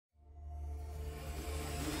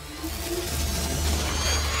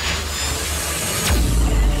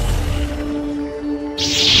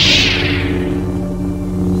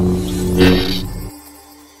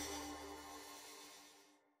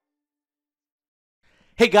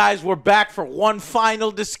Hey guys, we're back for one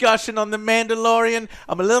final discussion on The Mandalorian.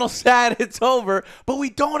 I'm a little sad it's over, but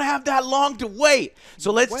we don't have that long to wait.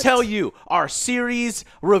 So let's tell you our series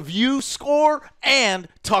review score and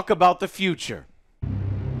talk about the future.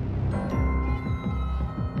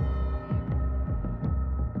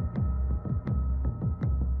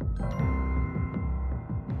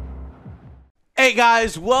 Hey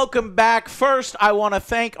guys, welcome back. First, I want to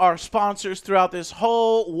thank our sponsors throughout this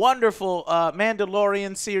whole wonderful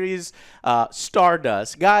Mandalorian series,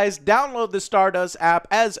 Stardust. Guys, download the Stardust app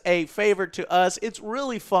as a favor to us. It's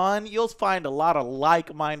really fun. You'll find a lot of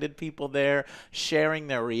like-minded people there sharing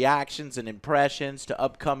their reactions and impressions to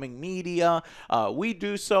upcoming media. We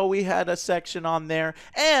do so. We had a section on there.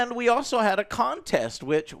 And we also had a contest,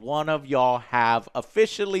 which one of y'all have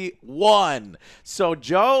officially won. So,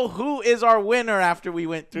 Joe, who is our winner after we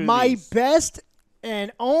went through my these? best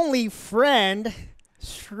and only friend,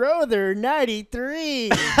 Schroeder 93.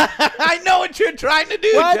 I know what you're trying to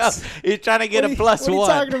do, What? Joe. You're trying to get a plus one. What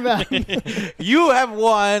are you talking about? You have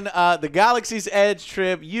won the Galaxy's Edge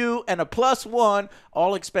trip. You and a plus one,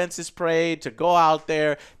 all expenses paid, to go out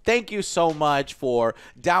there. Thank you so much for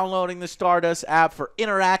downloading the Stardust app, for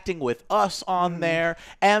interacting with us on there.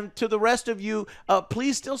 And to the rest of you,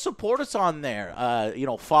 please still support us on there.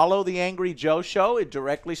 Follow the Angry Joe Show. It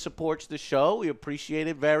directly supports the show. We appreciate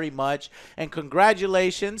it very much. And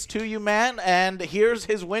congratulations to you, man. And here's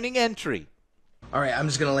his winning entry. Alright, I'm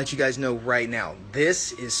just going to let you guys know right now.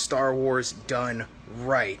 This is Star Wars done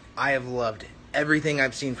right. I have loved everything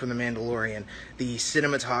I've seen from The Mandalorian. The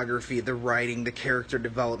cinematography, the writing, the character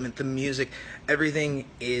development, the music, everything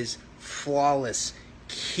is flawless.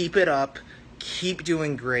 Keep it up. Keep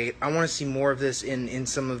doing great. I want to see more of this in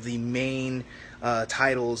some of the main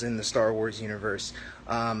titles in the Star Wars universe.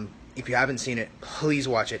 If you haven't seen it, please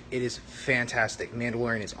watch it. It is fantastic.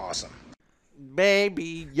 Mandalorian is awesome.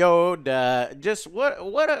 Baby Yoda, just what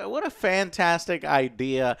a fantastic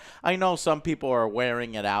idea. I know some people are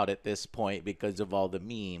wearing it out at this point because of all the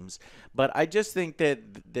memes, but I just think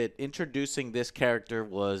that introducing this character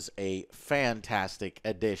was a fantastic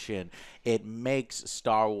addition. It makes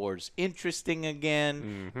Star Wars interesting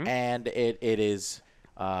again, and it is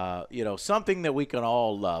something that we can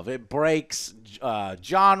all love. It breaks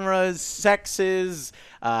genres, sexes,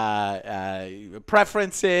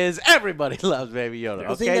 preferences. Everybody loves Baby Yoda.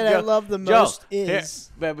 The thing that I love the most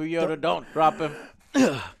is Baby Yoda. Don't drop him.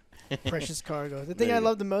 Precious cargo. The thing I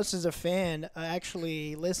love the most as a fan, I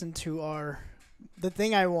actually listened to the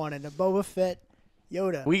thing I wanted, a Boba Fett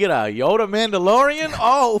Yoda. We get a Yoda Mandalorian?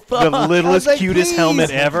 Oh, fuck. The littlest, cutest helmet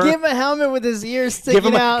ever. Give him a helmet with his ears sticking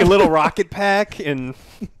Give him out. a little rocket pack and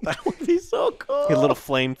That would be so cool. a little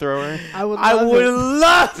flamethrower. I would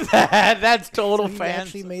love that. That's total so fan.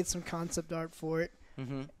 actually made some concept art for it.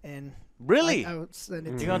 And Really? I would send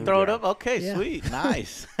it to You you. gonna throw it Yeah. up? Okay, Yeah. sweet,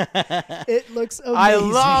 nice. It looks amazing. I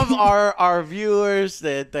love our viewers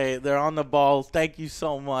that they're on the ball. Thank you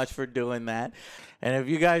so much for doing that. And if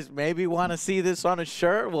you guys maybe want to see this on a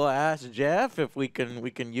shirt, we'll ask Jeff if we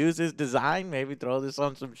can use his design. Maybe throw this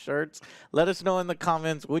on some shirts. Let us know in the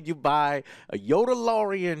comments. Would you buy a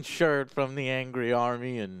Yodalorian shirt from the Angry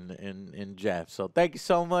Army and Jeff? So thank you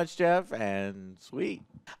so much, Jeff, and sweet.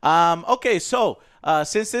 Okay, so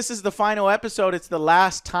since this is the final episode, it's the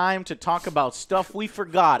last time to talk about stuff we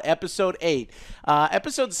forgot. Episode 8.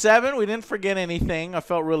 Episode 7, we didn't forget anything. I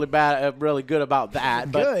felt really really good about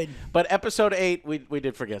that. But episode 8, we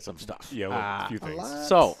did forget some stuff. Yeah, a few things.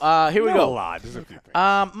 So here we Not go. a lot. Just a few things.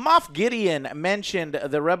 Moff Gideon mentioned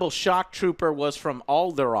the Rebel shock trooper was from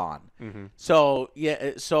Alderaan. So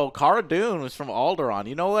Cara Dune was from Alderaan.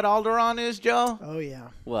 You know what Alderaan is, Joe? Oh, yeah.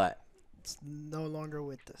 What? It's no longer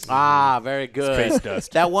with us. Very good. Space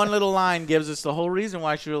dust. That one little line gives us the whole reason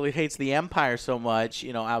why she really hates the Empire so much,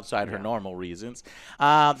 outside her normal reasons.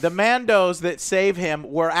 The Mandos that save him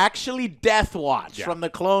were actually Death Watch from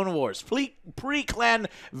the Clone Wars, pre-Clan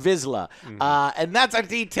Vizsla. And that's a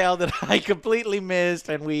detail that I completely missed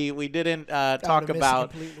and we didn't talk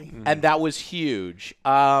about. And that was huge.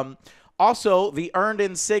 Also, the earned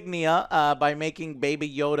insignia by making Baby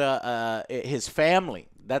Yoda his family.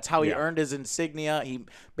 That's how he earned his insignia.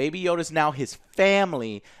 Baby Yoda's now his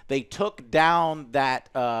family. They took down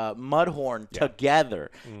that Mudhorn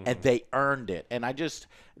together, and they earned it. And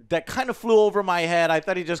that kind of flew over my head. I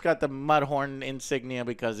thought he just got the Mudhorn insignia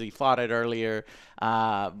because he fought it earlier.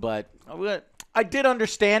 But I did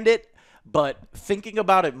understand it. But thinking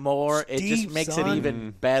about it more, it just deep, makes son. it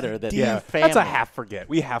even better that Deep. they're Yeah, family. that's a half forget.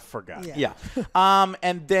 We half forgot. Yeah. Yeah.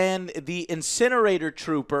 And then the incinerator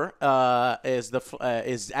trooper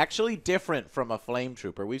is actually different from a flame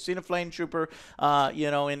trooper. We've seen a flame trooper,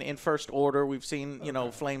 in First Order. We've seen,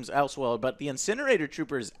 flames elsewhere. But the incinerator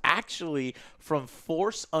trooper is actually from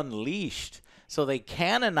Force Unleashed. So they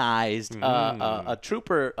canonized a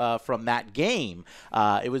trooper from that game.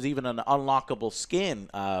 It was even an unlockable skin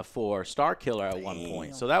for Starkiller at one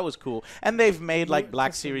point. So that was cool. And they've made like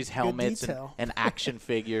Black Series helmets and action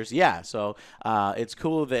figures. Yeah, so it's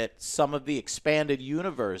cool that some of the expanded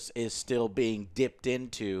universe is still being dipped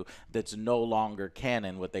into that's no longer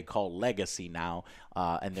canon, what they call legacy now.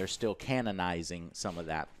 And they're still canonizing some of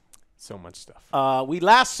that. So much stuff. We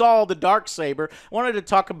last saw the Darksaber. Wanted to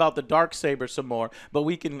talk about the Darksaber some more, but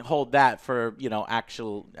we can hold that for,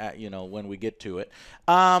 when we get to it.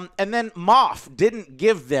 And then Moff didn't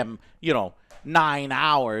give them, 9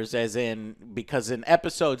 hours, because in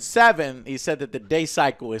episode 7, he said that the day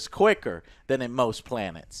cycle is quicker than in most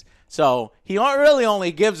planets. So he really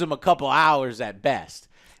only gives them a couple hours at best.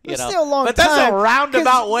 Still a long but that's time, a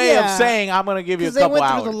roundabout way of saying I'm going to give you a couple hours. They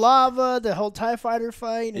went hours. through the lava, the whole TIE fighter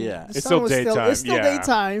fight. And Yeah. the It's sun still was daytime. It's still Yeah.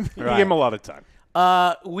 daytime. You gave him a lot of time.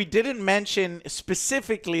 We didn't mention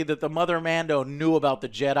specifically that the Mother Mando knew about the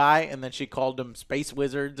Jedi, and then she called them space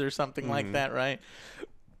wizards or something like that, right?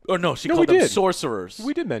 Or no, she called them sorcerers.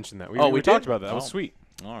 We did mention that. We we talked did? about that. That was sweet.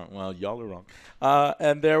 All right, well, y'all are wrong.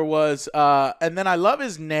 And there was, and then I love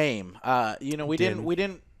his name. We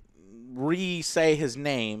didn't re-say his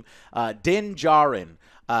name, Din Djarin.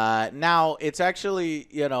 Now, it's actually,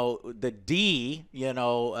 the D, Din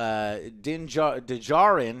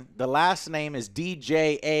Djarin, the last name is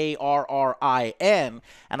Djarrin,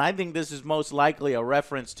 and I think this is most likely a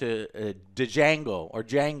reference to Django or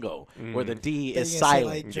Django, where the D is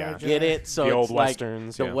silent. Like Jar Jar. Get it? So The it's old like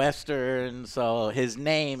Westerns, the yeah. Westerns, so his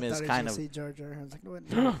name is kind of... Jar Jar. I was like, what?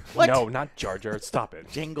 What? No, not Jar Jar. Stop it.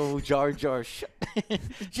 Django Jar Jar. G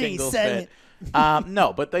Jango said Fett.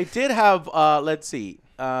 No, but they did have. Let's see.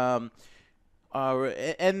 And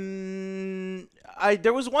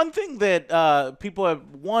there was one thing that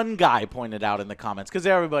one guy pointed out in the comments, because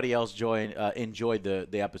everybody else enjoyed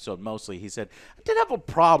the episode mostly. He said, I did have a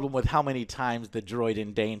problem with how many times the droid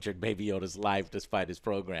endangered Baby Yoda's life despite his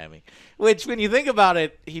programming. Which, when you think about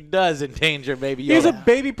it, he does endanger Baby Yoda. He's a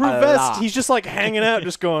baby-proof a vest. lot. He's just like hanging out,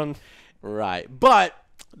 just going. Right. But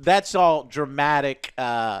that's all dramatic,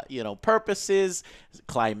 purposes,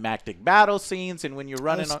 climactic battle scenes, and when you're I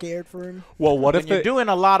running, was scared for him. Well, what when if you're doing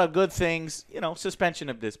a lot of good things, suspension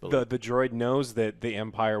of disbelief. the droid knows that the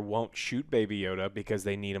Empire won't shoot Baby Yoda because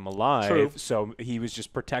they need him alive? True. So he was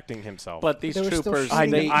just protecting himself. But these They were still troopers,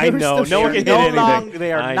 shooting they, him. I They were know. still No one can they're hit no anything. long,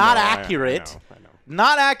 they are I not know, accurate. I know.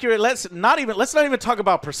 Not accurate. Let's not even talk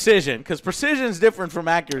about precision, because precision is different from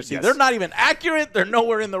accuracy. Yes. They're not even accurate. They're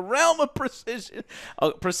nowhere in the realm of precision,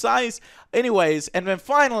 precise. Anyways, and then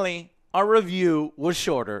finally, our review was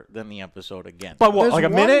shorter than the episode again. But what, There's like a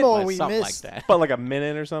one minute? more we Something missed. like that. But like a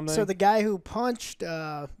minute or something? So the guy who punched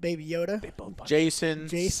Baby Yoda, Jason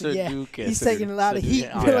yeah, Sudeikis. he's taking a lot of heat.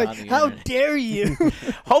 Yeah, They're on like, the how internet. dare you?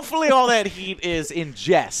 Hopefully all that heat is in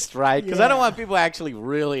jest, right? Because I don't Yeah. want people actually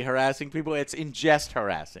really harassing people. It's in jest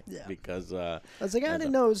harassing. Yeah. Because, I was like, I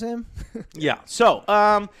didn't know it was him. yeah.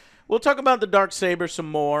 So, we'll talk about the Darksaber some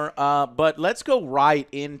more, but let's go right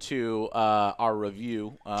into our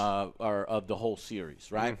review of the whole series,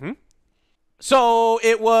 right? Mm-hmm. So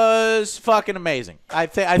it was fucking amazing. I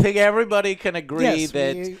think everybody can agree Yes,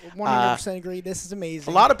 that we 100% agree. This is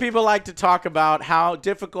amazing. a lot of people like to talk about how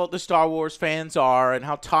difficult the Star Wars fans are and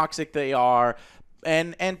how toxic they are.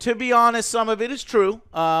 And to be honest, some of it is true.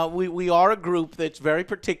 We are a group that's very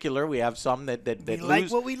particular. We have some that we lose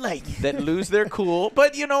like what we like. that lose their cool.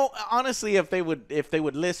 But honestly, if they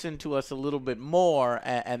would listen to us a little bit more,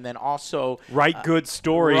 and then also Write good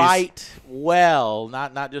stories. write well,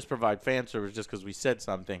 not just provide fan service just because we said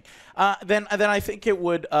something, then I think it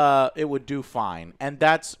would do fine, and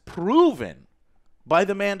that's proven by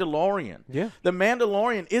The Mandalorian. Yeah. The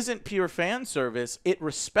Mandalorian isn't pure fan service. It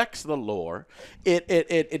respects the lore.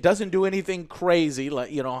 It doesn't do anything crazy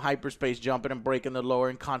like, hyperspace jumping and breaking the lore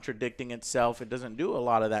and contradicting itself. It doesn't do a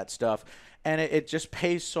lot of that stuff. And it just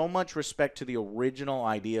pays so much respect to the original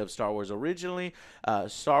idea of Star Wars. Originally,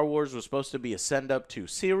 Star Wars was supposed to be a send-up to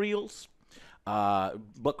serials,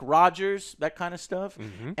 Buck Rogers, that kind of stuff,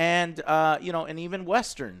 and and even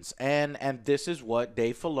westerns, and this is what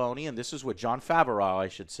Dave Filoni and this is what Jon Favreau, I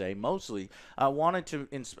should say, mostly wanted to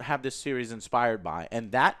have this series inspired by,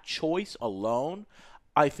 and that choice alone,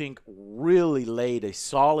 I think, really laid a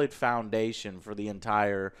solid foundation for the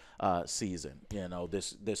entire season. You know,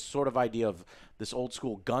 this sort of idea of this old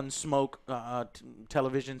school Gunsmoke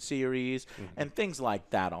television series and things like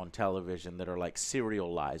that on television that are like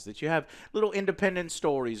serialized, that you have little independent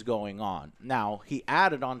stories going on. Now, he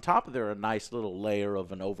added on top of there a nice little layer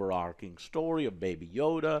of an overarching story of Baby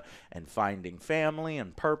Yoda and finding family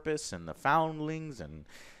and purpose and the foundlings and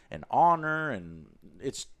honor, and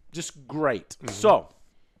it's just great. So,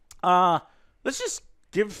 let's just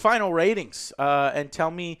give final ratings and tell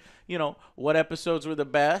me, you know, what episodes were the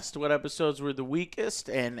best, what episodes were the weakest,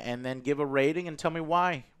 and then give a rating and tell me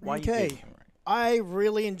why. Why you gave it. I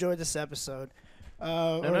really enjoyed this episode.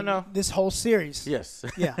 No. This whole series. Yes.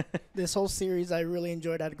 Yeah, this whole series I really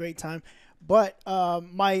enjoyed. I had a great time. But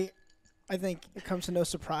I think it comes to no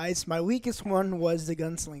surprise, my weakest one was the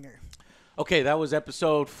Gunslinger. Okay, that was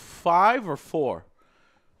episode 5 or 4?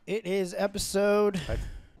 It is episode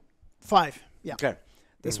 5. Yeah. Okay.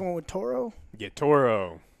 This one with Toro. Yeah,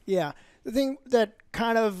 Toro. Yeah. The thing that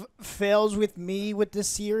kind of fails with me with this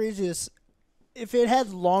series is if it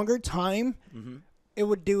had longer time, it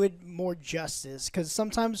would do it more justice. Because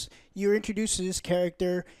sometimes you're introduced to this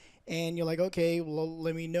character and you're like, okay, well,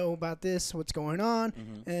 let me know about this, what's going on.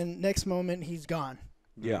 And next moment, he's gone.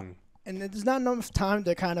 Yeah. And there's not enough time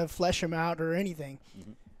to kind of flesh him out or anything.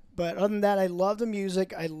 But other than that, I love the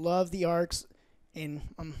music. I love the arcs. And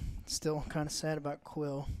I'm still kind of sad about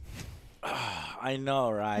Quill. I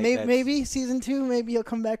know, right? Maybe season 2, maybe he'll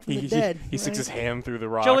come back from the dead. He sticks his hand through the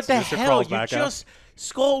rocks. Joe, what the and Mr. hell? crawls You back just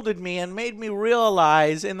scolded me and made me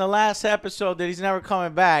realize in the last episode that he's never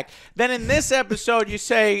coming back. Then in this episode, you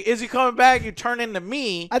say, is he coming back? You turn into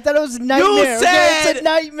me. I thought it was a nightmare. You said, it's a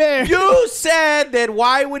nightmare. You said that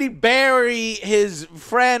why would he bury his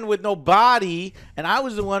friend with no body? And I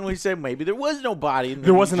was the one who said maybe there was no body.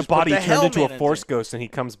 There wasn't a body. He turned into a helmet force ghost, and he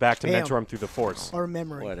comes back to Bam. mentor him through the force. Or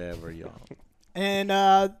memory. Whatever, y'all. And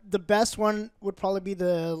the best one would probably be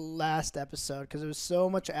the last episode because there was so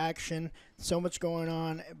much action, so much going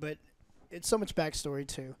on, but it's so much backstory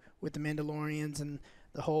too with the Mandalorians and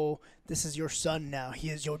the whole, this is your son now. He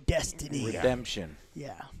is your destiny. Redemption.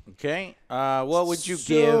 Yeah. Okay. What would you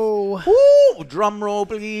So- give? Woo! Drum roll,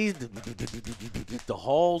 please. The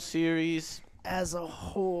whole series As a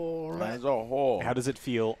whole. as a whole. How does it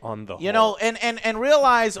feel on the whole? You know, and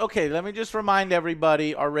realize, okay, let me just remind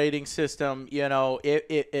everybody our rating system, you know,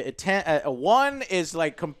 a 1 is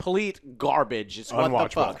like complete garbage. It's what the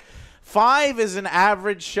Unwatchable. fuck. 5 is an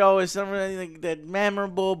average show. It's not really that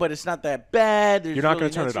memorable, but it's not that bad. You're not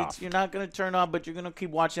going to turn it off. You're not going to turn off, but you're going to keep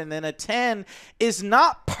watching. And then a 10 is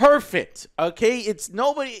not perfect, okay? It's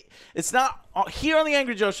not here on the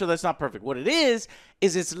Angry Joe Show, that's not perfect. What it is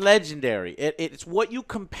it's legendary. It's what you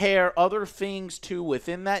compare other things to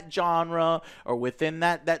within that genre or within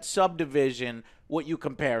that subdivision, what you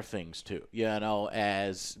compare things to, you know,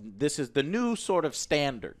 as this is the new sort of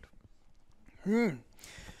standard.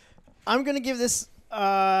 I'm going to give this,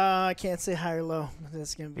 I can't say high or low.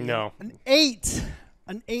 That's going to be No. an 8.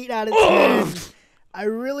 An 8 out of 10. I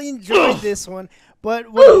really enjoyed this one.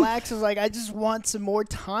 But what Alex was like, I just want some more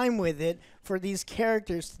time with it for these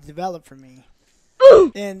characters to develop for me.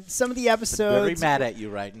 And some of the episodes. Very mad at you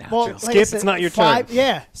right now. Well, Joe. like Skip, I said, it's not your 5, turn.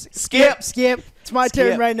 Yeah. Skip. It's my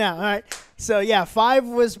Skip. turn right now. All right. So, yeah, 5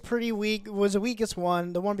 was pretty weak. Was the weakest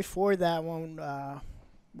one. The one before that one,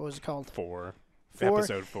 what was it called? 4. 4.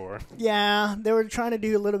 Episode 4. Yeah, they were trying to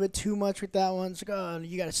do a little bit too much with that one. It's like, oh,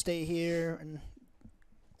 you got to stay here. And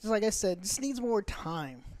just like I said, just needs more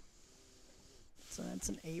time. So that's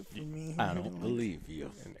an 8 for me. I don't believe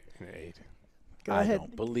you. An 8. Go I ahead.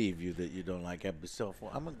 don't believe you that you don't like episode 4.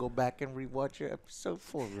 I'm going to go back and rewatch your episode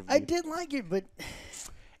 4 review. I did like it, but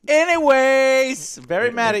Anyways,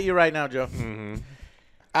 very mad at you right now, Joe. Mm-hmm.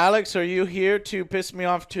 Alex, are you here to piss me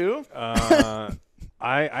off too?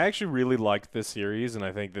 I actually really liked this series, and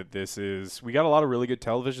I think that we got a lot of really good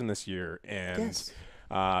television this year. And Yes.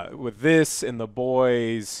 with this and The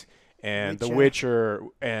Boys and The Witcher. Witcher,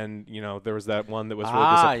 and, you know, there was that one that was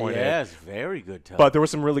really disappointing. Yes, very good television. But there was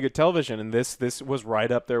some really good television, and this was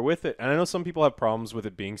right up there with it. And I know some people have problems with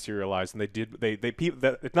it being serialized, and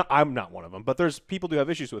I'm not one of them, but there's people who have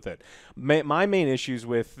issues with it. My main issues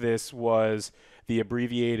with this was the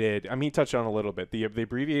abbreviated. I mean, he touched on it a little bit. The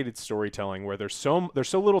abbreviated storytelling, where there's so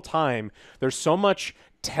little time, there's so much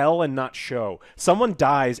tell and not show. Someone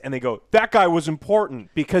dies and they go, that guy was important,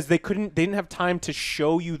 because they didn't have time to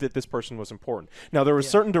show you that this person was important. Now, there were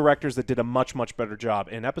certain directors that did a much, much better job.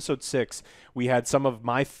 In episode 6, we had some of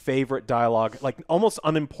my favorite dialogue, like almost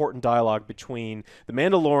unimportant dialogue between the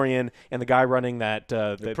Mandalorian and the guy running that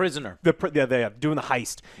the prisoner. They're doing the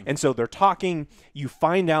heist. And so they're talking. You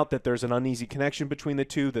find out that there's an uneasy connection between the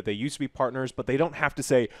two, that they used to be partners, but they don't have to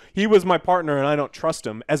say, he was my partner and I don't trust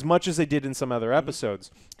him, as much as they did in some other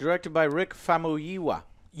episodes. Directed by Rick Famuyiwa.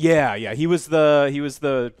 Yeah. He was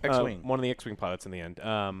the X-Wing. one of the X-Wing pilots in the end.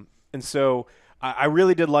 And so I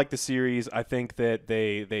really did like the series. I think that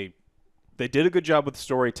they did a good job with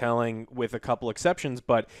storytelling, with a couple exceptions.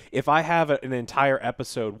 But if I have an entire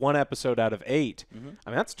episode, one episode out of 8, I mean,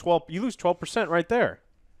 that's 12. You lose 12% right there.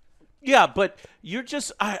 Yeah, but you're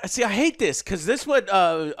just I hate this, because this is what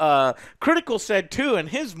Critical said too in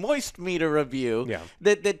his Moist Meter review. Yeah.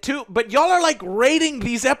 That too, but y'all are like rating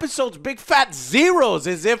these episodes big fat zeros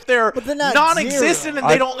as if they're not non-existent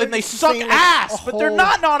zero. and they suck ass. But they're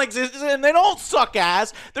not non-existent and they don't suck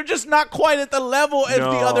ass. They're just not quite at the level as the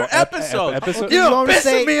other episodes. You're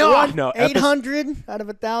pissing me off. No, 800 out of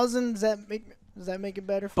 1,000. Does that make it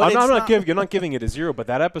better? But you're not giving it a 0, but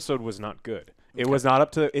that episode was not good. It was not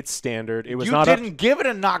up to its standard. It was you not. Didn't give it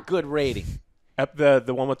a not good rating. The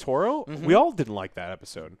one with Toro, we all didn't like that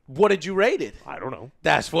episode. What did you rate it? I don't know.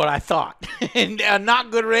 That's what I thought. And a not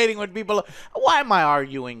good rating would be below. Why am I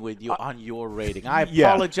arguing with you on your rating? I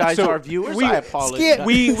apologize to our viewers. I apologize. Skip.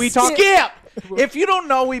 We talk. Skip. If you don't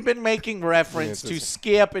know, we've been making reference to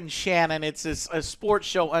Skip and Shannon. It's a sports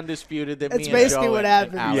show, Undisputed, that That's me and basically Joe what and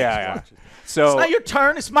happened. Alex Yeah. watch. So It's not your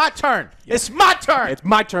turn. It's my turn. It's my turn. It's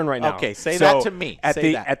my turn right now. Okay, say that to me. At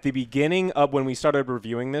Say that. At the beginning of when we started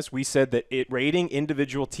reviewing this, we said that rating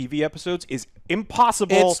individual TV episodes is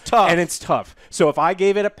impossible. It's tough. And it's tough. So if I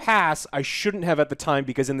gave it a pass, I shouldn't have at the time,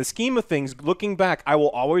 because in the scheme of things, looking back, I will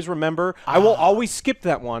always remember. I will always skip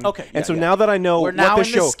that one. Okay, And so yeah. now that I know We're what now the in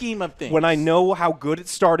show, the scheme of things. when I know how good it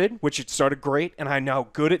started, which it started great, and I know how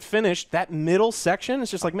good it finished, that middle section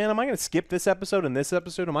is just like, man, am I going to skip this episode and this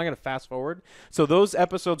episode? Am I going to fast forward? So those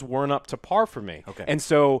episodes weren't up to par for me. Okay. And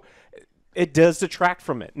so it does detract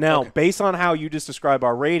from it. Now, based on how you just describe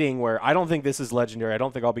our rating, where I don't think this is legendary, I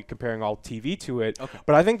don't think I'll be comparing all TV to it,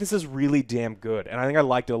 but I think this is really damn good. And I think I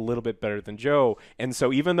liked it a little bit better than Joe. And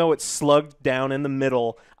so even though it's slugged down in the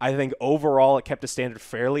middle, I think overall it kept a standard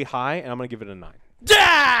fairly high, and I'm going to give it a 9.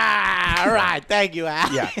 Yeah! All right. Thank you,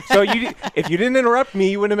 Al. Yeah. So if you didn't interrupt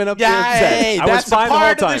me, you wouldn't have been up there Yeah, upset. hey, I was that's fine the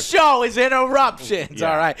part the whole of time. the show is interruptions.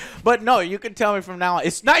 Yeah. All right, but no, you can tell me from now on.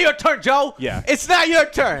 It's not your turn, Joe. Yeah. It's not your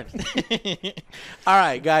turn. All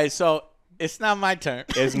right, guys. So it's not my turn.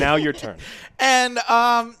 It's now your turn. And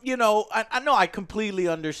you know, I know I completely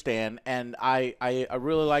understand, and I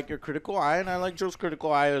really like your critical eye, and I like Joe's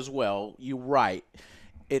critical eye as well. You're right.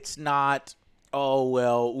 It's not. Oh,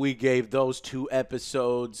 well, we gave those 2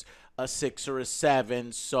 episodes a 6 or a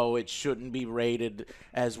 7, so it shouldn't be rated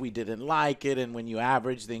as we didn't like it. And when you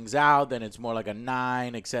average things out, then it's more like a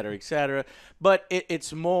 9, et cetera, et cetera. But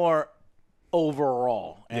it's more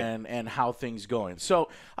overall and how things going. So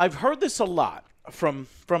I've heard this a lot from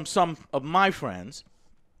some of my friends,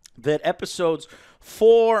 that episodes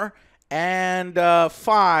 4 and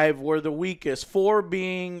 5 were the weakest. 4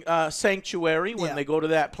 being Sanctuary, when they go to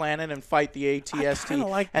that planet and fight the ATST. I kinda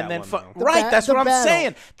like that and then one, though. right, that's the what I'm battle.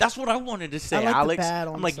 saying. That's what I wanted to say, I like the Alex.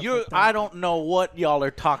 battle I'm and like, stuff you're. like that. I don't know what y'all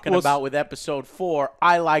are talking about with episode 4.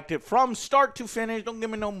 I liked it from start to finish. Don't give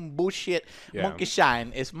me no bullshit, monkey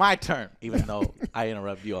shine. It's my turn, even though I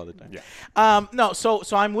interrupt you all the time. Yeah. No, so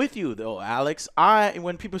I'm with you though, Alex.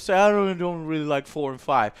 When people say I don't really like 4 and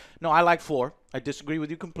 5, no, I like 4. I disagree with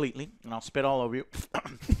you completely, and I'll spit all over you.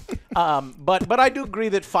 But I do agree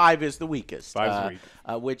that 5 is the weakest. 5's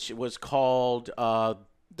weak. Which was called The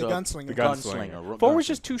Gunslinger. The Gunslinger. 4 was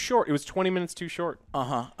just too short. It was 20 minutes too short.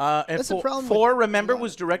 And That's the problem 4, with remember, a lot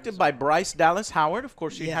was of Directed by Bryce Dallas Howard. Of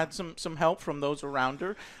course, she Yeah. had some help from those around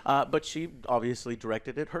her, but she obviously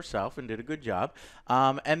directed it herself and did a good job.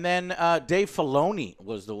 And then Dave Filoni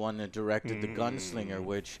was the one that directed The Gunslinger,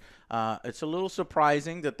 which it's a little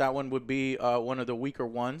surprising that one would be one of the weaker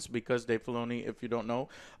ones, because Dave Filoni, if you don't know,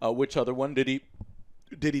 which other one did he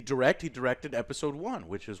direct? He directed episode 1,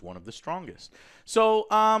 which is one of the strongest. So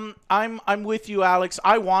I'm with you, Alex.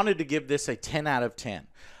 I wanted to give this a 10 out of 10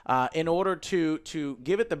 in order to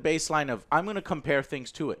give it the baseline of I'm going to compare things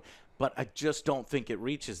to it. but I just don't think it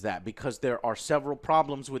reaches that because there are several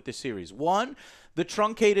problems with the series. One, the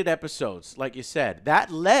truncated episodes, like you said, that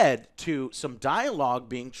led to some dialogue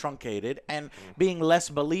being truncated and being less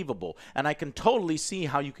believable. And I can totally see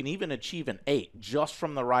how you can even achieve an 8 just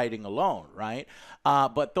from the writing alone, right?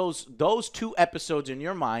 But those 2 episodes in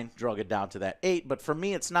your mind drug it down to that 8. But for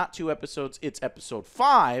me, it's not 2 episodes. It's episode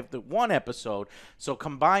 5, the 1 episode. So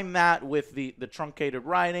combine that with the truncated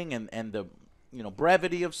writing and the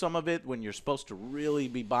brevity of some of it when you're supposed to really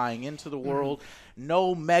be buying into the world.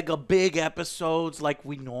 No mega big episodes like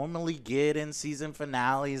we normally get in season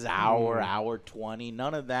finales, hour 20.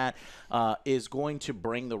 None of that is going to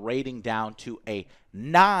bring the rating down to a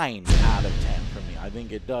 9 out of 10 for me. I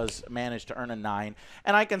think it does manage to earn a 9.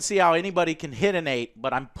 And I can see how anybody can hit an 8,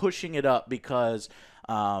 but I'm pushing it up because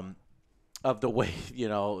of the way,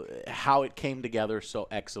 how it came together so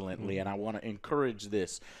excellently. And I want to encourage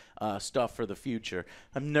this stuff for the future.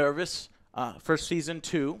 I'm nervous for season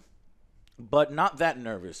 2, but not that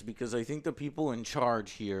nervous because I think the people in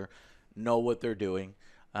charge here know what they're doing.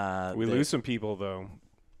 We lose some people, though.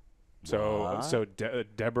 So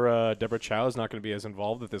Deborah Chow is not going to be as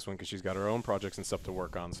involved with this one because she's got her own projects and stuff to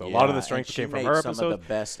work on. So a lot of the strength came from her episodes. Some of the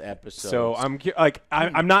best episodes. So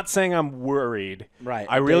I'm not saying I'm worried. Right.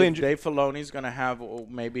 I really enjoy. Dave Filoni's going to have.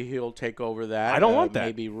 Maybe he'll take over that. I don't want that.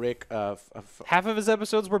 Maybe Rick. Half of his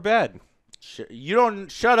episodes were bad. You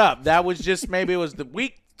don't shut up. That was just maybe it was the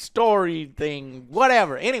week story thing,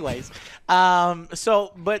 whatever. Anyways,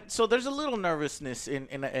 so there's a little nervousness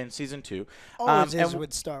in season 2. Always is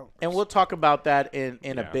with Star Wars. And we'll talk about that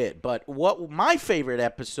in a bit. But what my favorite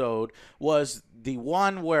episode was the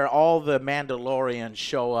one where all the Mandalorians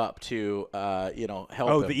show up to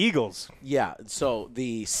help him. The Eagles. Yeah. So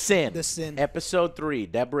the Sin. Episode 3.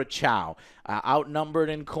 Deborah Chow. Outnumbered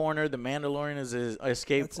and cornered. The Mandalorian is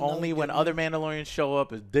escaped only when other Mandalorians show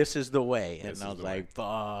up. This is the way. And I was like,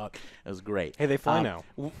 fuck. It was great. Hey, they fly now.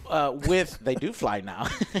 They do fly now.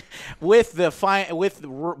 with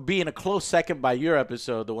being a close second by your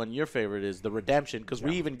episode, the one your favorite is the Redemption, because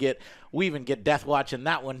we even get Death Watch in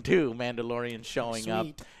that one too. Mandalorian showing up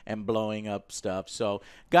and blowing up stuff. So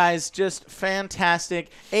guys, just fantastic.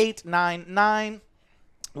 8, 9, 9.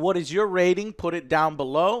 What is your rating? Put it down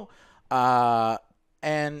below.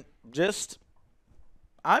 And just,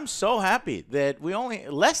 I'm so happy that we only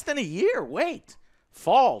less than a year. Wait,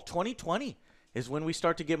 fall 2020 is when we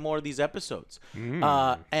start to get more of these episodes.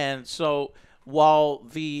 And so while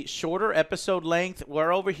the shorter episode length,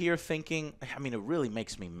 we're over here thinking, I mean, it really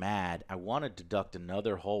makes me mad. I want to deduct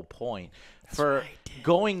another whole point for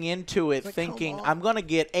going into it thinking I'm going to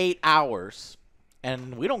get 8 hours,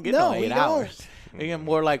 and we don't get no 8 hours. We get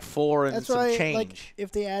more like 4 and some change. Like,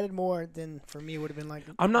 if they added more, then for me it would have been like.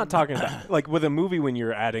 I'm not talking about like with a movie when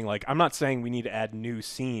you're adding I'm not saying we need to add new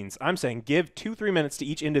scenes. I'm saying give 2-3 minutes to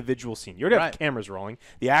each individual scene. You already have cameras rolling.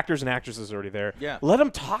 The actors and actresses are already there. Yeah. Let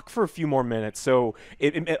them talk for a few more minutes. So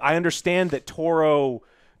I understand that Toro,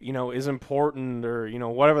 is important or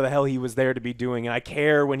whatever the hell he was there to be doing, and I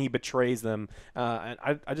care when he betrays them. And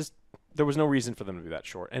I just. There was no reason for them to be that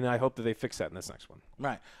short, and I hope that they fix that in this next one.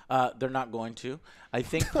 Right. They're not going to. I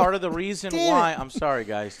think part of the reason why – I'm sorry,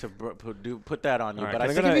 guys, to put that on you. Right, but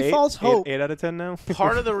I think it be false hope. 8 out of 10 now?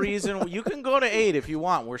 Part of the reason – you can go to 8 if you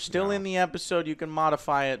want. We're still in the episode. You can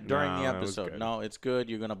modify it during the episode. No, it's good.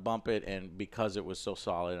 You're going to bump it, and because it was so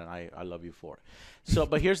solid, and I love you for it. So,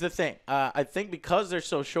 but here's the thing. I think because they're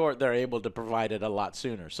so short, they're able to provide it a lot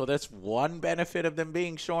sooner. So that's one benefit of them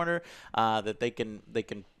being shorter, that they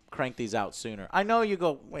can crank these out sooner. I know you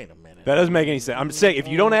go, wait a minute. That doesn't make any sense. I'm just saying, if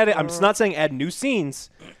you don't add it, I'm just not saying add new scenes.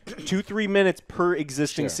 2-3 minutes per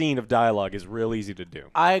existing scene of dialogue is real easy to do.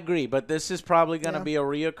 I agree, but this is probably going to be a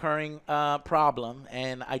reoccurring problem,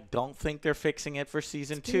 and I don't think they're fixing it for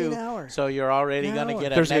season 2. So you're already going to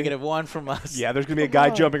get a -1 from us. Yeah, there's going to be a guy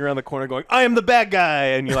jumping around the corner going, I am the bad guy.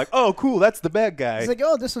 And you're like, oh, cool, that's the bad guy. He's like,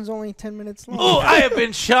 oh, this one's only 10 minutes long. Oh, I have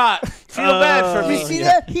been shot. Feel bad for me. You see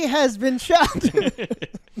that? He has been shot.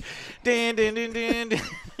 Din, din, din, din, din.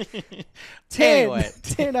 10. Anyway.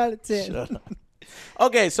 10 out of 10.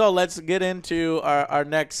 Okay, so let's get into our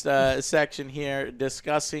next section here,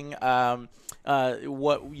 discussing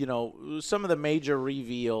what some of the major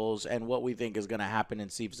reveals and what we think is going to happen in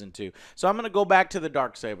season 2. So I'm going to go back to the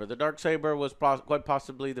Darksaber. The Darksaber was quite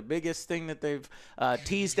possibly the biggest thing that they've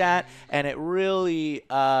teased at, and it really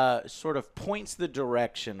sort of points the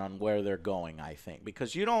direction on where they're going, I think,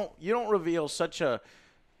 because you don't reveal such a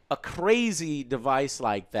crazy device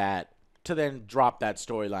like that to then drop that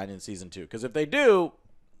storyline in season 2. Because if they do,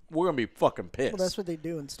 we're going to be fucking pissed. Well, that's what they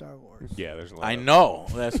do in Star Wars. Yeah, there's a lot. I know.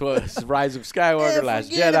 That's what Rise of Skywalker,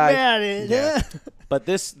 Last Jedi. About it. Yeah. But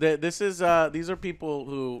this is these are people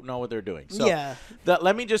who know what they're doing. So Yeah.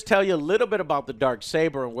 let me just tell you a little bit about the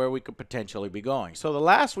Darksaber and where we could potentially be going. So the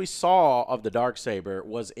last we saw of the Darksaber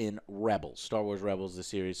was in Rebels, Star Wars Rebels, the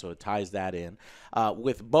series. So it ties that in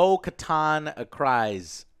with Bo-Katan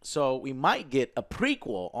Kryze. So we might get a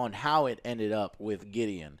prequel on how it ended up with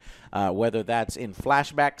Gideon, whether that's in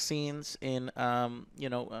flashback scenes in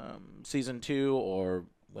season 2, or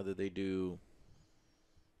whether they do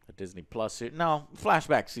a Disney Plus series. No,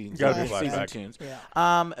 flashback scenes. Gotta be season flashback. tunes.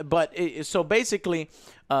 Yeah. But so basically,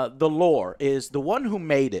 the lore is the one who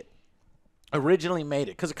made it. Originally made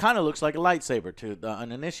it, because it kind of looks like a lightsaber to the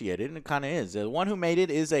uninitiated, and it kind of is. The one who made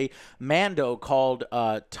it is a Mando called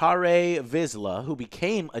Tare Vizsla, who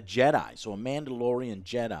became a Jedi, so a Mandalorian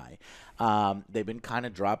Jedi. They've been kind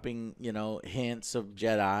of dropping, hints of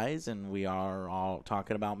Jedis, and we are all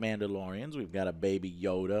talking about Mandalorians. We've got a baby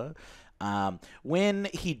Yoda. When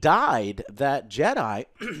he died, that Jedi,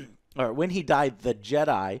 or when he died, the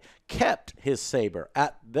Jedi kept his saber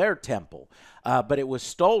at their temple, but it was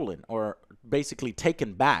stolen, or basically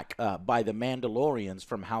taken back by the Mandalorians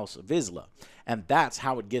from House Vizsla. And that's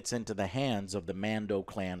how it gets into the hands of the Mando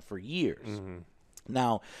clan for years. Mm-hmm.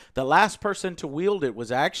 Now, the last person to wield it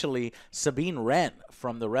was actually Sabine Wren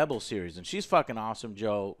from the Rebel series. And she's fucking awesome,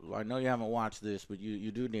 Joe. I know you haven't watched this, but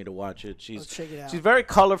you do need to watch it. Let's check it out. She's very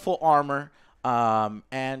colorful armor.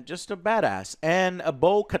 And just a badass. And a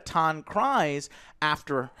Bo-Katan Kryze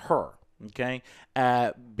after her. Okay,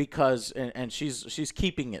 because and she's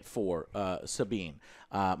keeping it for Sabine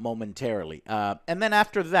momentarily, and then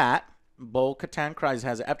after that, Bo-Katan Kryze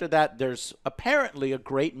has it. After that, there's apparently a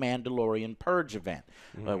great Mandalorian purge event.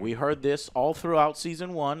 We heard this all throughout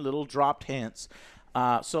season 1, little dropped hints.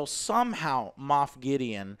 So somehow Moff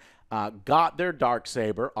Gideon got their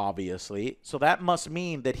Darksaber, obviously. So that must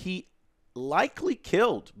mean that he likely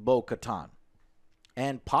killed Bo-Katan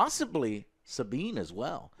and possibly Sabine as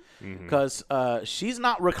well. Because she's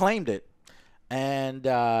not reclaimed it, and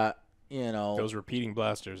those repeating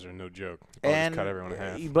blasters are no joke. And cut everyone in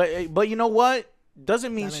half. But you know what?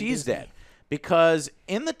 Doesn't mean she's dead, because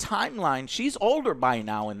in the timeline, she's older by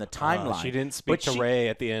now. In the timeline, she didn't speak to Rey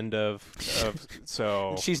at the end of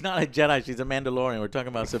so she's not a Jedi. She's a Mandalorian. We're talking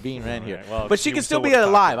about Sabine Wren here, well, but she can still be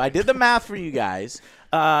alive. I did the math for you guys.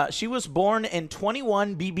 She was born in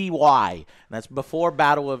 21 BBY. That's before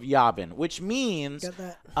Battle of Yavin, which means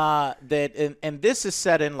that and this is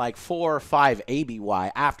set in like 4 or 5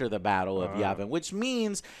 ABY after the Battle of Yavin, which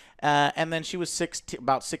means and then she was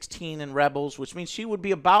about 16 in Rebels, which means she would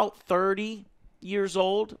be about 30 years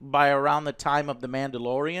old by around the time of the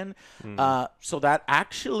Mandalorian. So that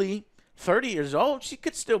actually 30 years old, she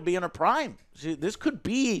could still be in her prime. This could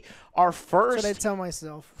be our first. That's what I tell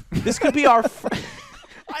myself. This could be our.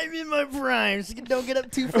 I'm in my prime, so don't get up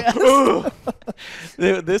too fast.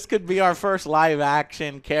 This could be our first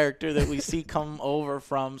live-action character that we see come over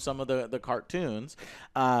from some of the cartoons,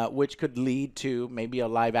 which could lead to maybe a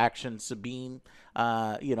live-action Sabine,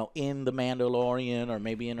 in The Mandalorian, or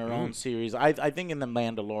maybe in her own series. I think in The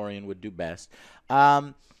Mandalorian would do best.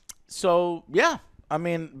 So, yeah, I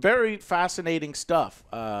mean, very fascinating stuff.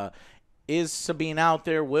 Is Sabine out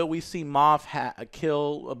there? Will we see Moff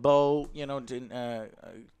kill a Bo,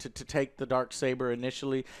 to take the Darksaber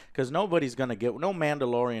initially? Because no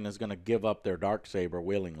Mandalorian is going to give up their Darksaber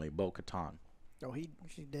willingly. Bo-Katan. Oh,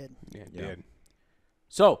 she did. Yeah, did.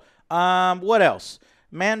 So, what else?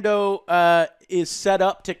 Mando is set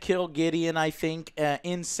up to kill Gideon, I think,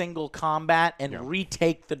 in single combat and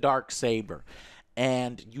retake the Darksaber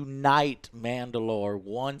and unite Mandalore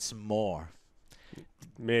once more.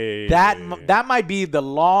 Maybe. That might be the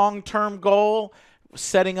long-term goal,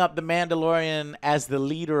 setting up the Mandalorian as the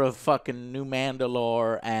leader of fucking New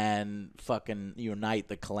Mandalore and fucking unite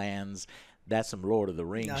the clans. That's some Lord of the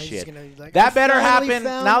Rings shit. That better happen.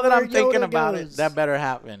 Now that I'm thinking about it, that better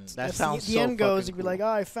happen. That sounds so fucking cool. The end goes, you'd be like,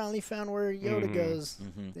 I finally found where Yoda goes.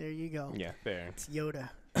 There you go. Yeah, there. It's Yoda.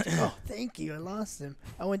 Oh, thank you. I lost him.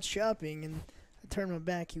 I went shopping, and I turned my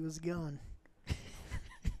back. He was gone.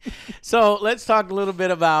 So let's talk a little bit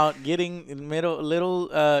about getting little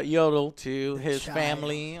Yodel to his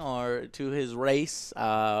family or to his race,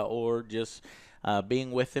 or just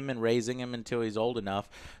being with him and raising him until he's old enough.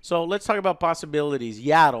 So let's talk about possibilities.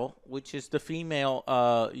 Yaddle, which is the female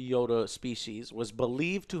Yoda species, was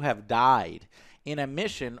believed to have died in a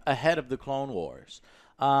mission ahead of the Clone Wars.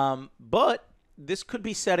 But this could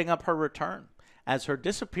be setting up her return, as her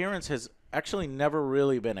disappearance has actually never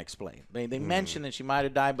really been explained. They mentioned that she might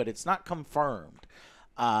have died, but it's not confirmed.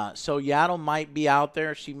 So Yaddle might be out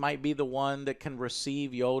there. She might be the one that can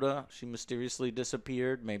receive Yoda. She mysteriously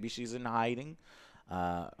disappeared. Maybe she's in hiding.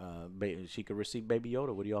 she could receive Baby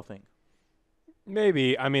Yoda. What do y'all think?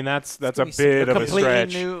 Maybe. I mean, that's a gonna be bit of a completely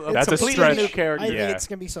stretch. new- That's a completely stretch. new character. I think Yeah. it's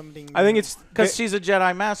gonna be something. I think it's Because she's a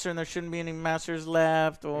Jedi Master, and there shouldn't be any Masters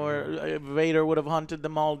left, or Vader would have hunted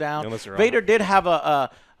them all down. Unless they're Vader did have a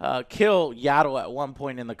kill Yaddle at one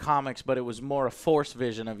point in the comics, but it was more a Force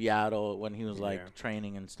vision of Yaddle when he was like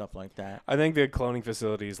training and stuff like that. I think the cloning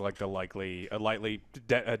facility is like a likely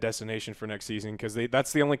destination for next season because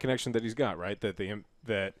that's the only connection that he's got, right? They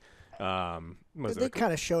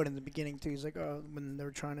kind of showed in the beginning too. He's like, oh, when they were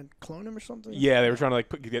trying to clone him or something. Yeah, they were trying to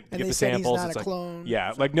like get they the said samples. He's not It's a like, clone.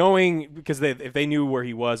 yeah, like knowing because if they knew where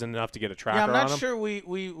he was enough to get a tracker Yeah, I'm not on him. sure we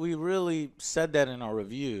really said that in our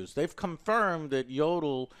reviews. They've confirmed that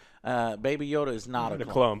Baby Yoda is not a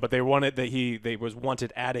clone, but they wanted they was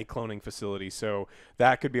wanted at a cloning facility, so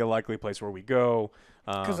that could be a likely place where we go.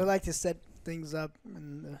 Because I like to set things up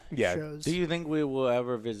in the shows. Do you think we will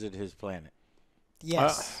ever visit his planet?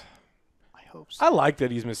 Yes. I hope so. I like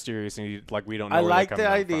that he's mysterious and we don't know. I where like they're the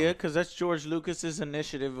coming idea from. because that's George Lucas's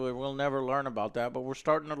initiative. We'll never learn about that, but we're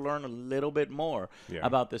starting to learn a little bit more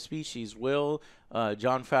about the species. Will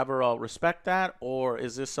Jon Favreau respect that, or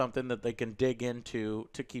is this something that they can dig into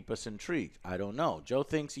to keep us intrigued? I don't know. Joe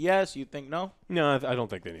thinks yes. You think no? No, I don't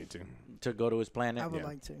think they need To go to his planet? I would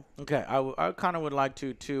like to. Okay, I kind of would like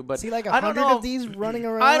to too, but See like I don't 100 know of these running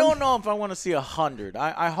around. I don't know if I want to see 100.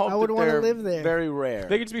 I hope I would that wanna they're live there. very rare.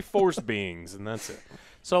 They could just be force beings, and that's it.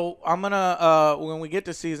 So I'm gonna when we get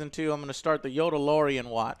to season 2, I'm gonna start the Yodalorian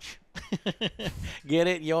watch. Get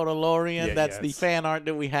it, Yodalorian? Yeah, That's the yes. fan art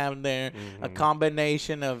that we have there. A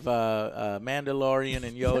combination of Mandalorian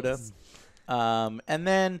and Yoda. And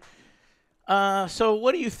then, so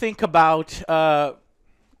what do you think about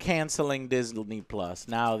canceling Disney Plus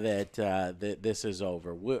now that this is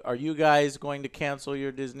over? Are you guys going to cancel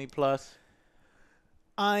your Disney Plus?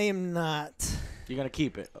 I am not. You're gonna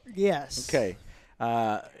keep it? Yes. Okay.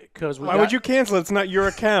 Because Why would you cancel it? It's not your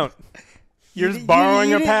account. You're You just di- borrowing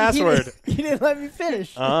you a didn't- password. You didn't let me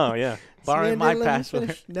finish. Oh, yeah. borrowing Samantha my didn't let me password?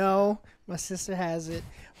 finish. No, my sister has it.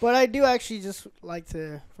 But I do actually just like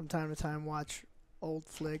to, from time to time, watch old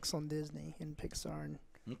flicks on Disney and Pixar and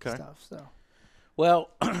stuff. So Well,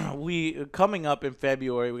 we coming up in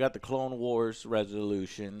February, we got the Clone Wars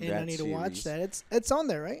resolution. and that I need series. to watch that. It's on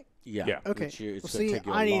there, right? Yeah. Yeah. Okay. It's going Well, to see, take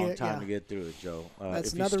you a I need long it, time yeah. to get through it, Joe. That's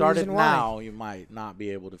if you another start it reason why. now, you might not be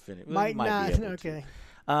able to finish. Might be not. able to. Okay.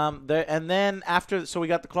 And then after, so we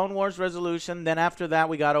got the Clone Wars resolution. Then after that,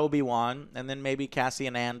 we got Obi-Wan, and then maybe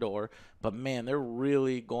Cassian Andor. But man, they're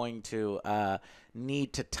really going to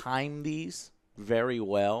need to time these very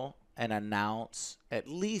well and announce at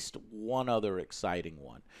least one other exciting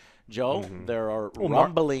one. Joe, there are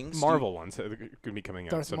rumblings. Marvel ones that could be coming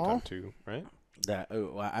out Darth sometime Maul? too, right?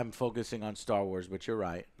 I'm focusing on Star Wars, but you're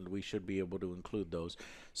right. We should be able to include those.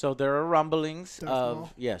 So there are rumblings Darth Maul?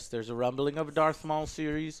 yes. There's a rumbling of a Darth Maul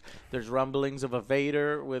series. There's rumblings of a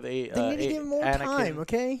Vader with a They need to give him more Anakin, time,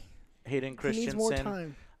 okay? Hayden He needs more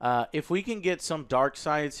Christensen. time. If we can get some Dark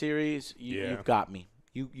Side series, you've got me.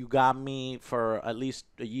 You got me for at least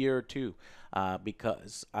a year or two,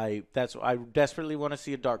 because I desperately want to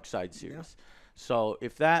see a Dark Side series. Yeah. So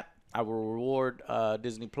if that, I will reward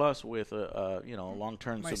Disney Plus with a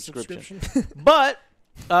long-term My subscription. subscription. But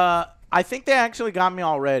I think they actually got me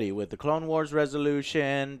already with the Clone Wars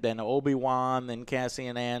resolution, then Obi-Wan, then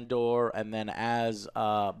Cassian Andor, and then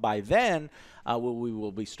by then we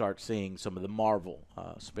will be start seeing some of the Marvel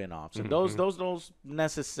spin-offs. And those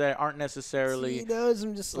aren't necessarily See those,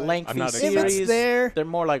 I'm just like, lengthy I'm not series. if it's there, They're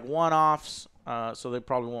more like one-offs, so they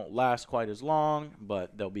probably won't last quite as long,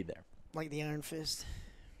 but they'll be there. like the Iron Fist.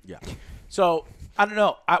 Yeah. So I don't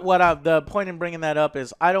know. The point in bringing that up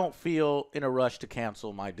is I don't feel in a rush to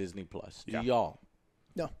cancel my Disney Plus. Do y'all?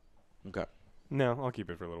 No. Okay. No, I'll keep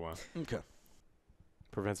it for a little while. Okay.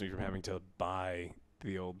 Prevents me from having to buy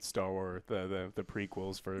the old Star Wars, the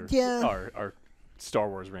prequels for Yeah. our Star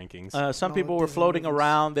Wars rankings. Some No, people were Disney floating movies.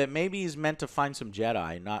 around that maybe he's meant to find some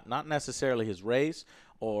Jedi, not necessarily his race,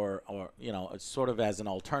 or it's sort of as an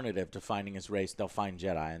alternative to finding his race. They'll find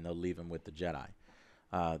Jedi and they'll leave him with the Jedi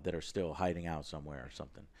that are still hiding out somewhere or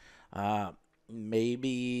something.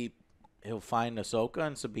 Maybe he'll find Ahsoka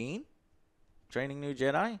and Sabine training new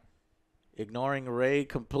Jedi, ignoring Rey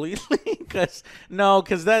completely. Because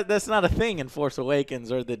that's not a thing in Force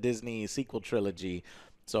Awakens or the Disney sequel trilogy.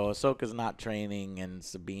 So Ahsoka's not training, and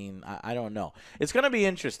Sabine, I don't know. It's going to be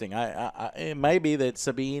interesting. It may be that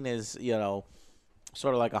Sabine is,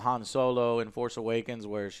 sort of like a Han Solo in Force Awakens,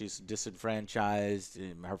 where she's disenfranchised.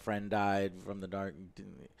 Her friend died from the dark.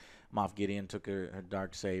 Moff Gideon took her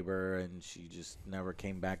dark saber, and she just never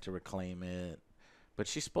came back to reclaim it. but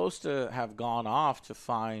she's supposed to have gone off to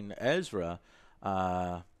find Ezra.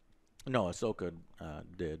 No, Ahsoka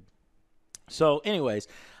did. So, anyways,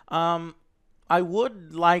 I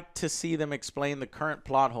would like to see them explain the current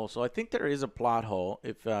plot hole. So I think there is a plot hole,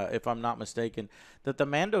 if I'm not mistaken, that the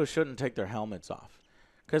Mandos shouldn't take their helmets off.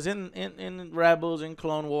 Because in Rebels, in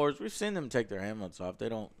Clone Wars, we've seen them take their helmets off. They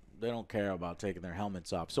don't care about taking their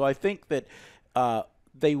helmets off. So I think that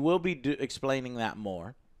they will be explaining that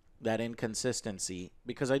more, that inconsistency,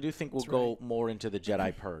 because I do think we'll go more into the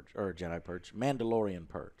Mandalorian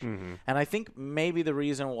purge. Mm-hmm. And I think maybe the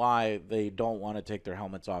reason why they don't want to take their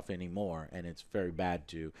helmets off anymore, and it's very bad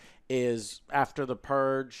to, is after the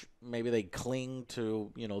purge, maybe they cling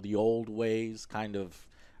to, the old ways, kind of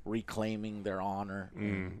reclaiming their honor.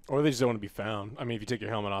 Or they just don't want to be found. I mean, if you take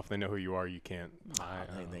your helmet off, they know who you are. You can't.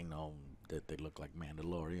 They know that they look like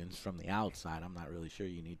Mandalorians from the outside. I'm not really sure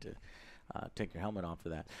you need to take your helmet off for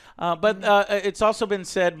that. But it's also been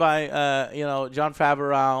said by Jon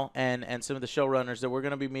Favreau and some of the showrunners that we're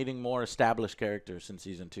going to be meeting more established characters in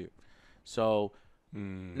season 2. So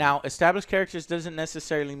now established characters doesn't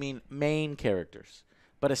necessarily mean main characters,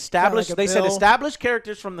 but established. They said established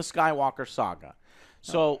characters from the Skywalker saga.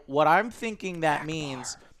 So what I'm thinking that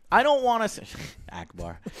means, I don't want to see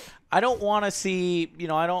Akbar. I don't want to see,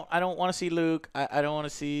 I don't want to see Luke. I don't want to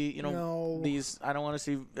see, these. I don't want to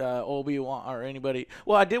see Obi-Wan or anybody.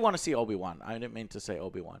 Well, I did want to see Obi-Wan. I didn't mean to say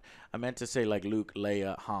Obi-Wan. I meant to say like Luke,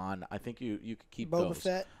 Leia, Han. I think you could keep those. Boba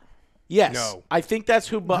Fett. Yes, no. I think that's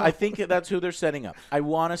who. I think that's who they're setting up. I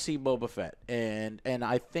want to see Boba Fett, and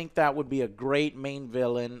I think that would be a great main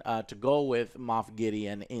villain to go with Moff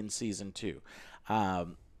Gideon in season 2.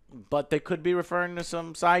 But they could be referring to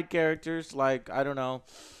some side characters like, I don't know,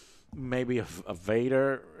 maybe a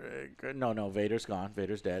Vader. No, Vader's gone.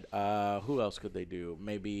 Vader's dead. Who else could they do?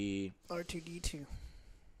 Maybe R2-D2.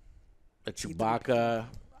 A Chewbacca.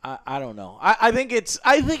 I don't know. I think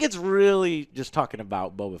it's really just talking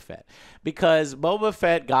about Boba Fett, because Boba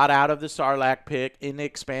Fett got out of the Sarlacc pit in the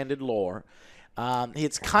expanded lore.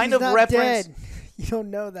 It's kind of referenced. Dead. You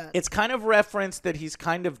don't know that. It's kind of referenced that he's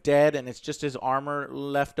kind of dead, and it's just his armor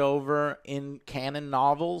left over in canon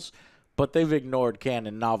novels. But they've ignored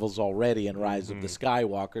canon novels already in Rise of the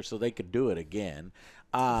Skywalker, so they could do it again.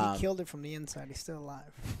 He killed it from the inside. He's still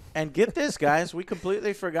alive. And get this, guys. We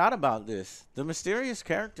completely forgot about this. The mysterious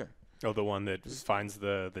character. Oh, the one that finds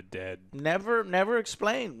the dead. Never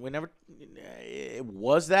explained. We never.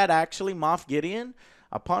 Was that actually Moff Gideon?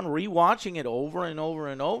 Upon rewatching it over and over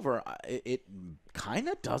and over, it kind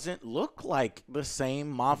of doesn't look like the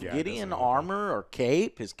same Moff Gideon armor or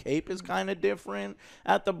cape. His cape is kind of different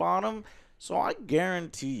at the bottom. So I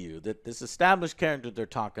guarantee you that this established character they're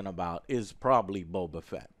talking about is probably Boba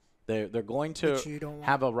Fett. They're going to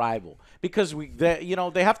have a rival, because they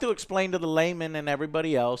have to explain to the layman and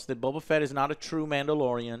everybody else that Boba Fett is not a true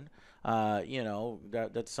Mandalorian.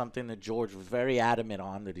 That's something that George was very adamant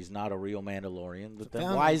on, that he's not a real Mandalorian. But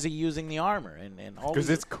then why is he using the armor? And all? Because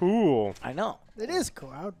it's cool. I know. It is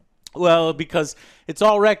cool. Well, because it's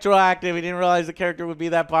all retroactive. He didn't realize the character would be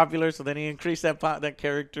that popular, so then he increased that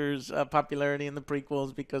character's popularity in the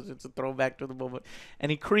prequels because it's a throwback to the Boba. And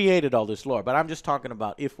he created all this lore. But I'm just talking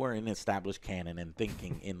about if we're in established canon and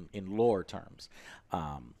thinking in lore terms.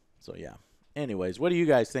 So, yeah. Anyways, what do you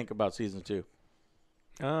guys think about Season 2?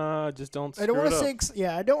 Just don't. I don't want to say.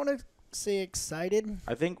 I don't want to say excited.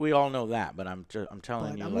 I think we all know that, but I'm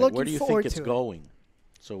telling you, where do you think it's going?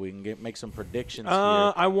 So we can make some predictions here.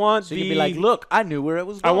 I want so you can be like, look, I knew where it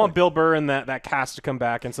was going. I want Bill Burr and that cast to come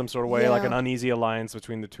back in some sort of way, like an uneasy alliance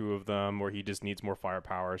between the two of them, where he just needs more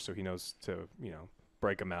firepower, so he knows to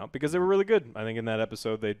break them out, because they were really good. I think in that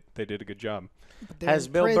episode they did a good job. But they're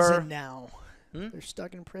in prison now. They're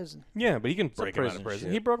stuck in prison. Yeah, but he can break him out of prison.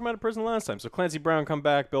 Shit. He broke him out of prison last time. So Clancy Brown come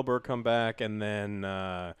back, Bill Burr come back, and then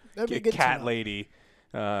Cat Lady.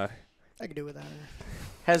 I could do without her.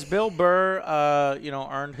 Has Bill Burr,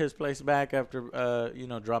 earned his place back after,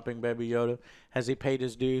 dropping Baby Yoda? Has he paid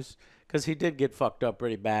his dues? Because he did get fucked up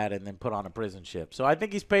pretty bad and then put on a prison ship. So I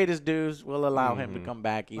think he's paid his dues. We'll allow him to come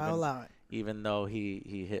back, even though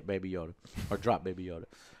he hit Baby Yoda or dropped Baby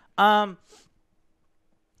Yoda.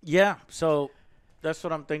 Yeah. So that's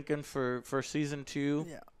what I'm thinking for Season 2.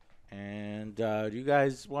 Yeah. And do you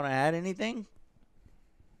guys want to add anything?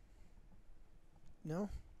 No.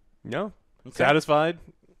 Okay. Satisfied,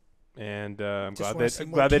 and I'm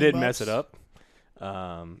glad they didn't mess it up.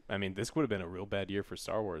 I mean, this would have been a real bad year for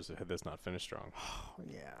Star Wars had this not finished strong.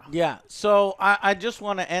 Yeah. So I just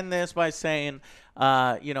want to end this by saying,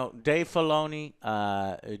 Dave Filoni,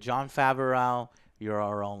 Jon Favreau, you're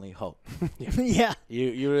our only hope. Yeah.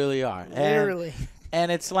 You really are. Literally.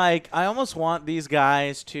 And it's like I almost want these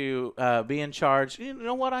guys to be in charge. You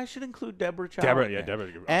know what? I should include Deborah Chow.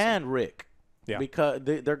 Deborah, and Rick. Yeah. Because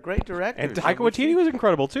they're great directors. And Taika Waititi was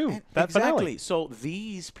incredible too. That exactly. finale. So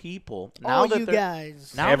these people, now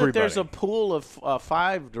that there's a pool of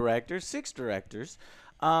 5 directors, 6 directors,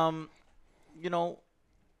 you know,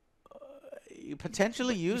 you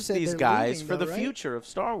potentially use these guys for the future of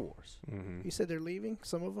Star Wars. Mm-hmm. You said they're leaving,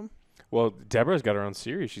 some of them? Well, Deborah's got her own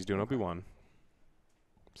series. She's doing Obi-Wan.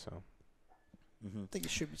 So. I think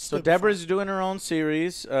it should be. So Deborah's doing her own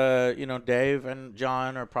series. You know, Dave and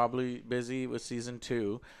John are probably busy with season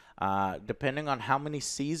 2. Depending on how many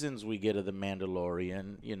seasons we get of The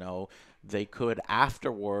Mandalorian, you know, they could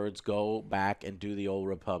afterwards go back and do the Old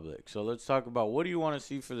Republic. So let's talk about what do you want to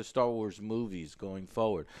see for the Star Wars movies going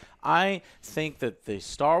forward. I think that the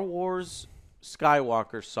Star Wars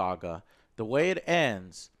Skywalker saga, the way it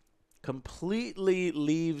ends, completely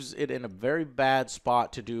leaves it in a very bad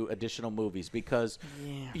spot to do additional movies because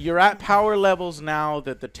you're at power levels now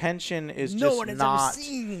that the tension is just not.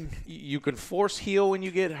 You can force heal when you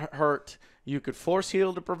get hurt. You could force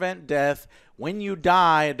heal to prevent death. When you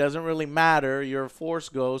die, it doesn't really matter. You're a force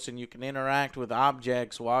ghost, and you can interact with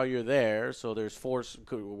objects while you're there. So there's force.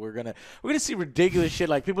 We're gonna see ridiculous shit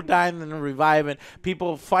like people dying and then reviving,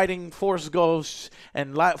 people fighting force ghosts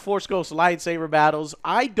and force ghost lightsaber battles.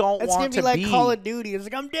 I don't want to be. It's gonna be like Call of Duty. It's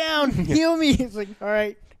like I'm down, heal me. It's like all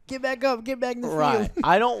right. Get back up. Get back in the field.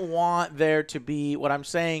 I don't want there to be. What I'm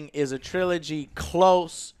saying is a trilogy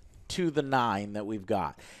close to the 9 that we've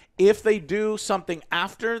got. If they do something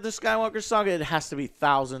after the Skywalker saga, it has to be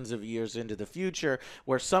thousands of years into the future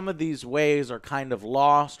where some of these ways are kind of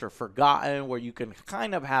lost or forgotten, where you can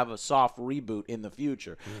kind of have a soft reboot in the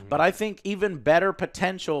future. Mm-hmm. But I think even better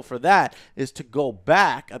potential for that is to go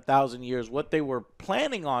back 1,000 years, what they were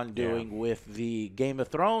planning on doing with the Game of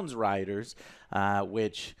Thrones writers,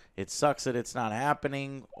 which it sucks that it's not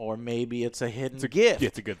happening, or maybe it's a hidden gift.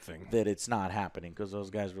 It's a good thing that it's not happening because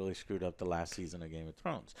those guys really screwed up the last season of Game of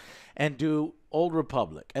Thrones. And do Old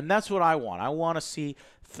Republic. And that's what I want. I want to see,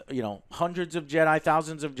 hundreds of Jedi,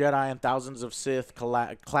 thousands of Jedi, and thousands of Sith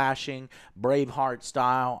clashing, Braveheart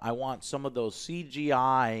style. I want some of those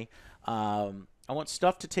CGI. I want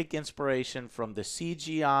stuff to take inspiration from the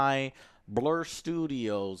CGI Blur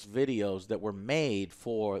Studios videos that were made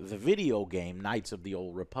for the video game Knights of the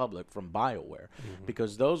Old Republic from BioWare,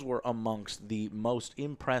 because those were amongst the most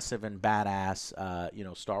impressive and badass,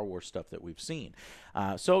 Star Wars stuff that we've seen.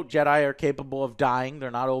 So Jedi are capable of dying.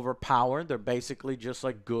 They're not overpowered. They're basically just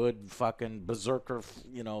like good fucking berserker,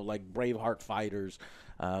 like Braveheart fighters.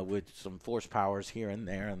 With some force powers here and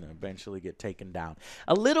there, and then eventually get taken down.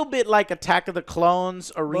 A little bit like Attack of the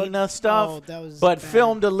Clones arena stuff, but bad.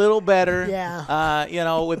 Filmed a little better.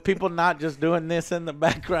 Yeah. With people not just doing this in the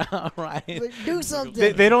background, right? Like, do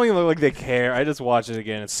something. They don't even look like they care. I just watch it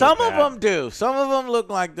again. It's some of them do. Some of them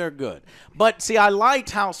look like they're good. But see, I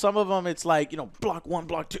liked how some of them it's like, block 1,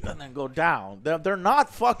 block 2, and then go down. They're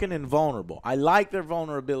not fucking invulnerable. I like their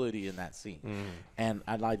vulnerability in that scene, and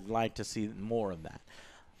I'd like to see more of that.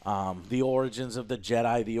 The origins of the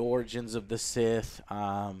Jedi, the origins of the Sith.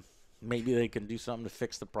 Maybe they can do something to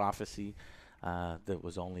fix the prophecy that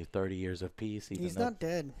was only 30 years of peace. He's not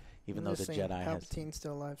dead. Even though the Jedi has. Palpatine's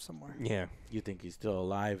still alive somewhere. Yeah. You think he's still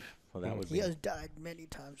alive? Well, that would be. He has died many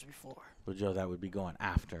times before. Well, Joe, that would be going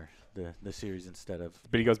after the series instead of.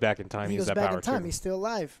 But he goes back in time. He goes back in time. He's still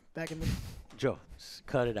alive. Back in the. Joe,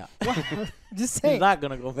 cut it out. Just saying. He's not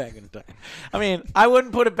going to go back in time. I mean, I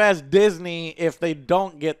wouldn't put it past Disney if they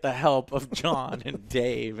don't get the help of John and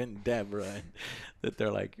Dave and Deborah. And that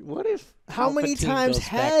they're like, what if How many times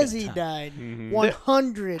has he died?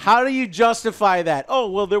 100. How do you justify that? Oh,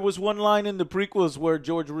 well, there was one line in the prequels where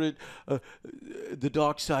George read, the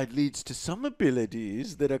dark side leads to some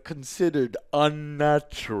abilities that are considered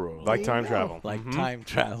unnatural. Like time travel. Like time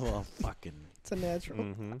travel. Fucking. It's a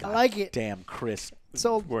natural. I like it. Damn Chris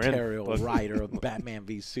Terrible writer of Batman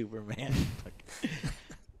v Superman.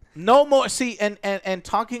 No more. See, and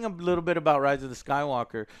talking a little bit about Rise of the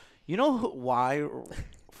Skywalker, you know why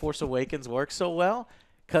Force Awakens works so well?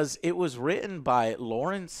 Because it was written by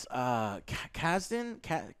Lawrence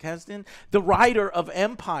Kasdan, the writer of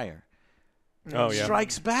Empire. Oh, yeah.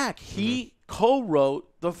 Strikes Back. He co-wrote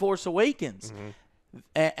The Force Awakens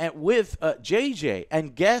with JJ.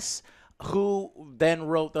 And guess who then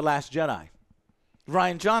wrote The Last Jedi?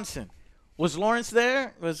 Rian Johnson. Was Lawrence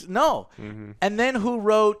there? No. And then who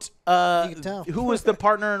wrote? Who was the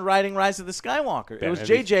partner in writing Rise of the Skywalker? It was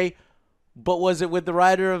JJ. But was it with the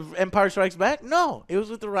writer of Empire Strikes Back? No, it was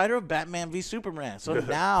with the writer of Batman v Superman. So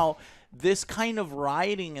now this kind of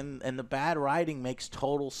writing and the bad writing makes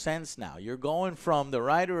total sense now. You're going from the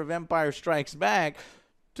writer of Empire Strikes Back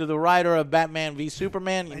to the writer of Batman v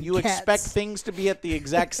Superman, and you expect things to be at the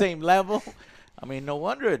exact same level. I mean, no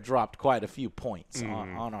wonder it dropped quite a few points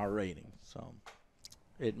on our rating. So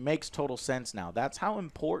it makes total sense now. That's how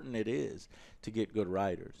important it is to get good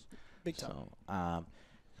writers. Big time.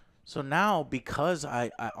 So now, because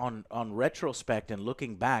I on retrospect and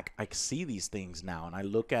looking back, I see these things now, and I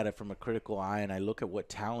look at it from a critical eye, and I look at what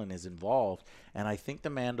talent is involved, and I think The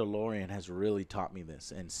Mandalorian has really taught me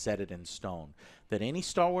this and set it in stone. That any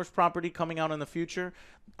Star Wars property coming out in the future,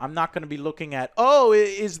 I'm not going to be looking at, oh,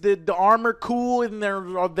 is the armor cool in their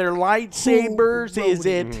lightsabers? Is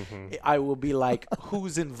it? I will be like,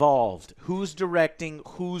 who's involved? Who's directing?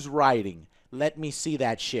 Who's writing? Let me see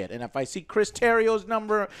that shit. And if I see Chris Terrio's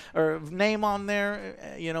number or name on there,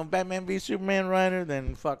 Batman v Superman writer,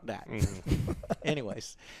 then fuck that.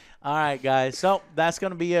 Anyways. All right, guys. So that's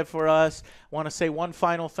going to be it for us. Want to say one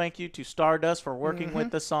final thank you to Stardust for working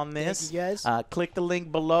with us on this. Thank you, guys. Click the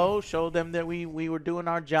link below. Show them that we were doing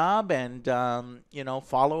our job. And,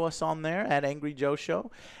 follow us on there at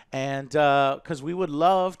AngryJoeShow. And because we would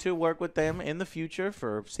love to work with them in the future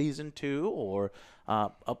for Season 2 or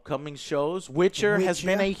upcoming shows. Witcher has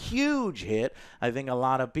been a huge hit. I think a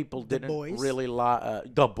lot of people didn't really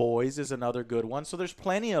The Boys is another good one. So there's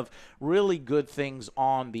plenty of really good things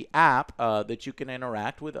on the app that you can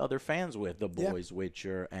interact with other fans with. The Boys,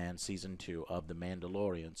 Witcher, and Season 2 of The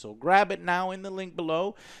Mandalorian. So grab it now in the link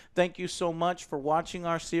below. Thank you so much for watching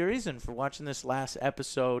our series and for watching this last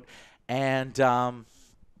episode. And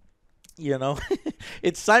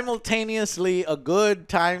it's simultaneously a good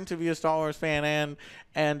time to be a Star Wars fan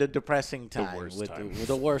and a depressing time.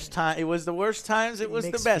 The worst time. It was the worst times. It was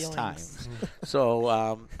the best times.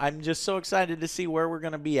 So I'm just so excited to see where we're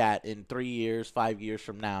going to be at in 3 years, 5 years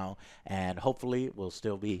from now. And hopefully we'll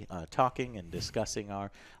still be talking and discussing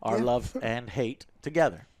our love and hate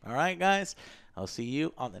together. All right, guys? I'll see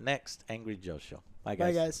you on the next Angry Joe Show. Bye,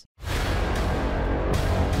 guys. Bye, guys.